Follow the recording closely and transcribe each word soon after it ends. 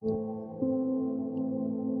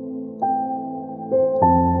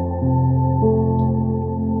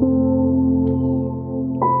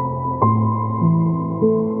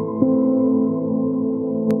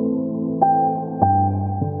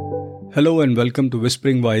Hello and welcome to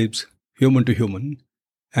Whispering Vibes, Human to Human,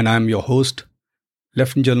 and I am your host,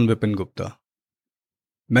 Lieutenant General Vipin Gupta.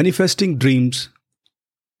 Manifesting dreams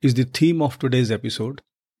is the theme of today's episode,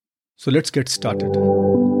 so let's get started.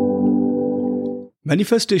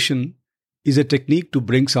 Manifestation is a technique to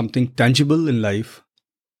bring something tangible in life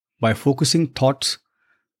by focusing thoughts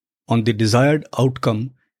on the desired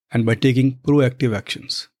outcome and by taking proactive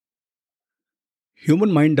actions.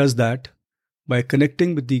 Human mind does that by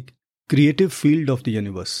connecting with the creative field of the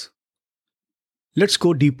universe. Let's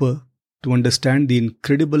go deeper to understand the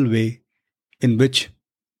incredible way in which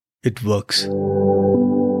it works.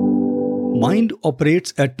 Mind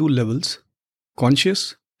operates at two levels,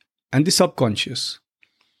 conscious and the subconscious.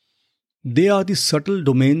 They are the subtle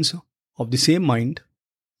domains of the same mind.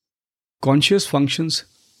 Conscious functions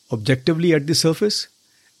objectively at the surface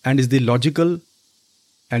and is the logical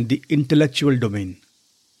and the intellectual domain.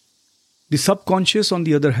 The subconscious, on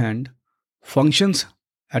the other hand, functions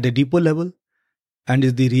at a deeper level and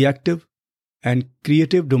is the reactive and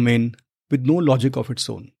creative domain with no logic of its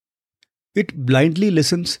own. It blindly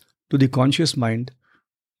listens to the conscious mind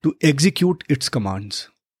to execute its commands.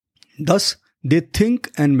 Thus, they think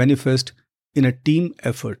and manifest in a team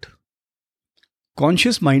effort.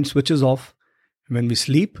 Conscious mind switches off when we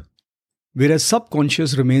sleep, whereas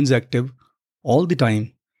subconscious remains active all the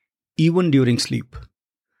time, even during sleep.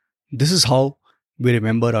 This is how we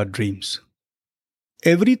remember our dreams.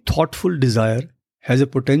 Every thoughtful desire has a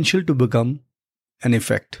potential to become an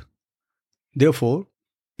effect. Therefore,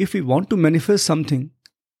 if we want to manifest something,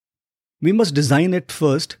 we must design it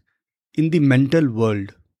first in the mental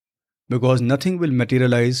world, because nothing will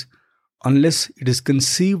materialize unless it is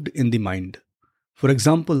conceived in the mind. For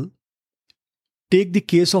example, take the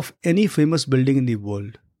case of any famous building in the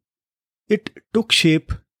world. It took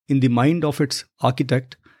shape in the mind of its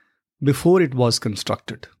architect before it was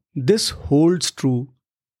constructed. This holds true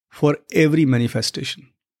for every manifestation.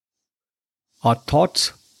 Our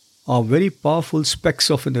thoughts are very powerful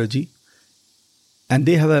specks of energy and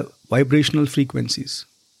they have vibrational frequencies.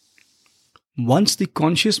 Once the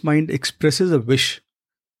conscious mind expresses a wish,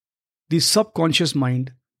 the subconscious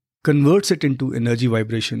mind converts it into energy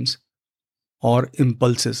vibrations or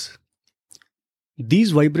impulses.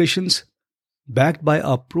 These vibrations, backed by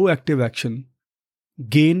our proactive action,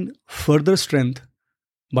 gain further strength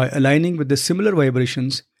by aligning with the similar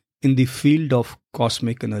vibrations in the field of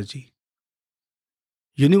cosmic energy.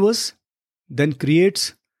 Universe then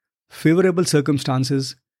creates favorable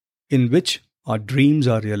circumstances in which our dreams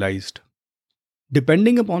are realized.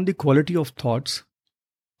 Depending upon the quality of thoughts,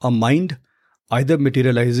 our mind either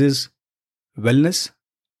materializes wellness,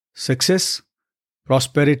 success,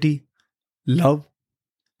 prosperity, love,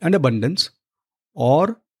 and abundance,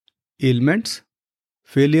 or ailments,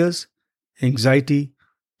 failures, anxiety,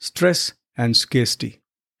 stress, and scarcity.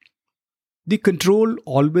 The control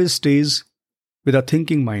always stays with a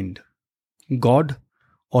thinking mind. God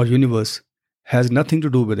or universe has nothing to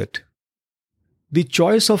do with it. The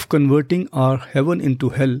choice of converting our heaven into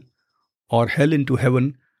hell or hell into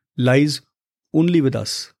heaven lies only with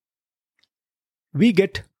us. We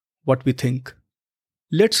get what we think.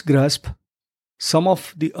 Let's grasp some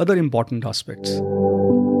of the other important aspects.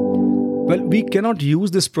 Well, we cannot use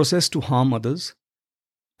this process to harm others,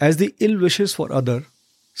 as the ill wishes for others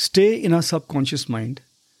stay in our subconscious mind,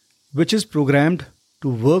 which is programmed to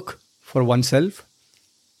work for oneself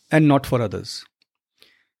and not for others.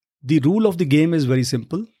 The rule of the game is very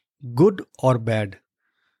simple: good or bad.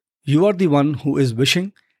 You are the one who is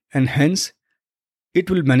wishing, and hence it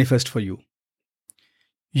will manifest for you.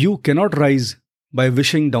 You cannot rise by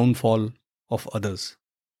wishing downfall of others.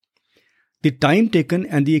 The time taken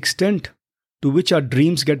and the extent to which our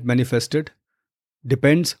dreams get manifested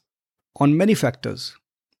depends on many factors.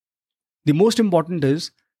 The most important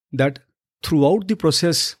is that throughout the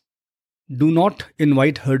process, do not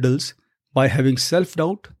invite hurdles by having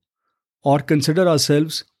self-doubt or consider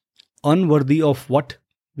ourselves unworthy of what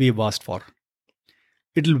we have asked for.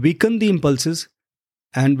 It will weaken the impulses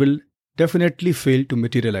and will definitely fail to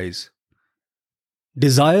materialize.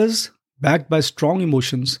 Desires backed by strong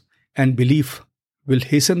emotions and belief will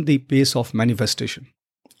hasten the pace of manifestation.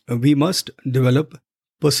 We must develop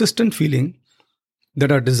persistent feeling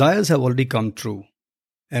that our desires have already come true,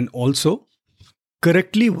 and also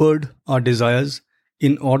correctly word our desires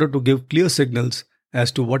in order to give clear signals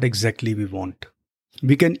as to what exactly we want.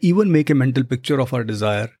 We can even make a mental picture of our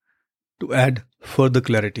desire to add further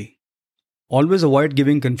clarity. Always avoid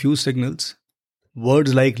giving confused signals.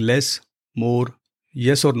 Words like less, more,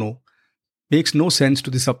 yes or no makes no sense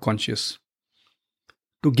to the subconscious.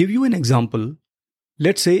 To give you an example,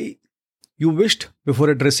 let's say You wished before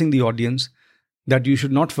addressing the audience that you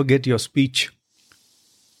should not forget your speech.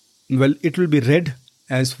 Well, it will be read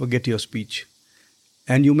as forget your speech,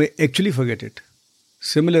 and you may actually forget it.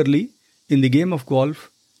 Similarly, in the game of golf,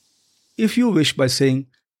 if you wish by saying,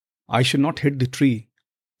 I should not hit the tree,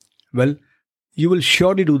 well, you will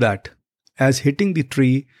surely do that, as hitting the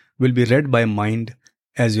tree will be read by mind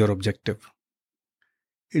as your objective.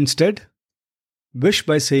 Instead, wish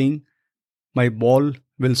by saying, my ball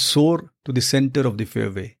will soar to the center of the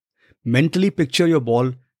fairway. Mentally picture your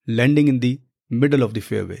ball landing in the middle of the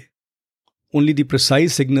fairway. Only the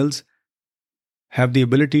precise signals have the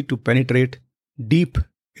ability to penetrate deep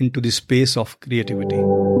into the space of creativity.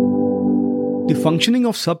 The functioning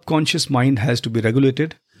of subconscious mind has to be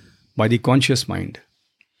regulated by the conscious mind.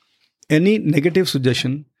 Any negative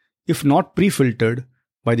suggestion, if not pre-filtered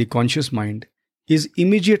by the conscious mind, is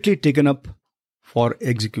immediately taken up for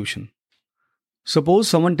execution. Suppose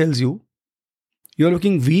someone tells you, you are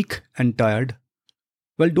looking weak and tired.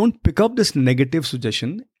 Well, don't pick up this negative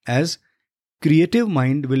suggestion, as creative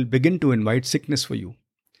mind will begin to invite sickness for you.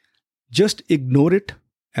 Just ignore it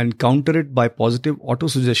and counter it by positive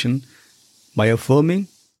autosuggestion by affirming,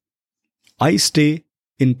 I stay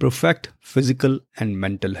in perfect physical and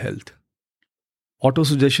mental health.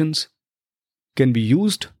 Autosuggestions can be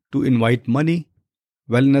used to invite money,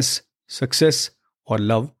 wellness, success, or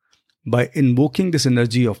love by invoking this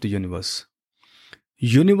energy of the universe.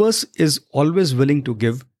 Universe is always willing to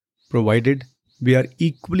give, provided we are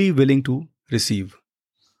equally willing to receive.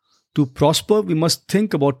 To prosper, we must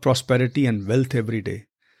think about prosperity and wealth every day.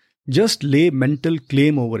 Just lay mental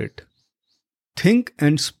claim over it. Think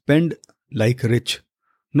and spend like rich,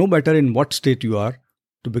 no matter in what state you are,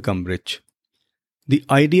 to become rich. The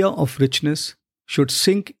idea of richness should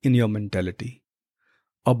sink in your mentality.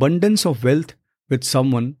 Abundance of wealth with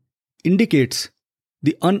someone indicates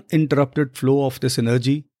the uninterrupted flow of this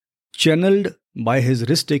energy, channeled by his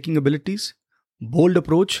risk-taking abilities, bold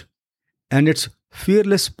approach, and its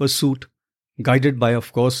fearless pursuit, guided by,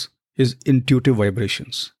 of course, his intuitive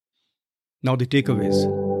vibrations. Now the takeaways.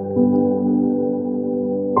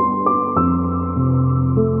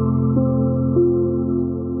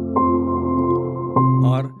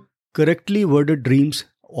 Are correctly worded dreams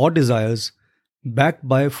or desires backed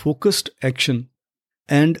by focused action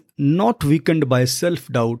and not weakened by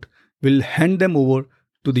self-doubt will hand them over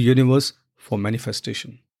to the universe for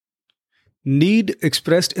manifestation. Need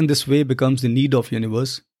expressed in this way becomes the need of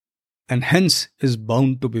universe and hence is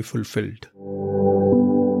bound to be fulfilled.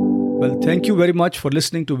 Well, thank you very much for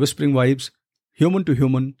listening to Whispering Vibes, Human to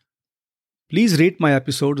Human. Please rate my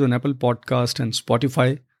episodes on Apple Podcast and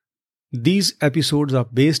Spotify. These episodes are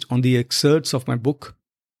based on the excerpts of my book,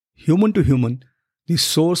 Human to Human, The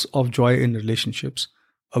Source of Joy in Relationships,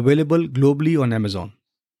 available globally on Amazon.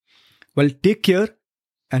 Well, take care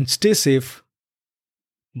and stay safe.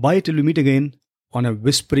 Bye till we meet again on a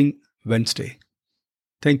Whispering Wednesday.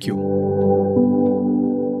 Thank you.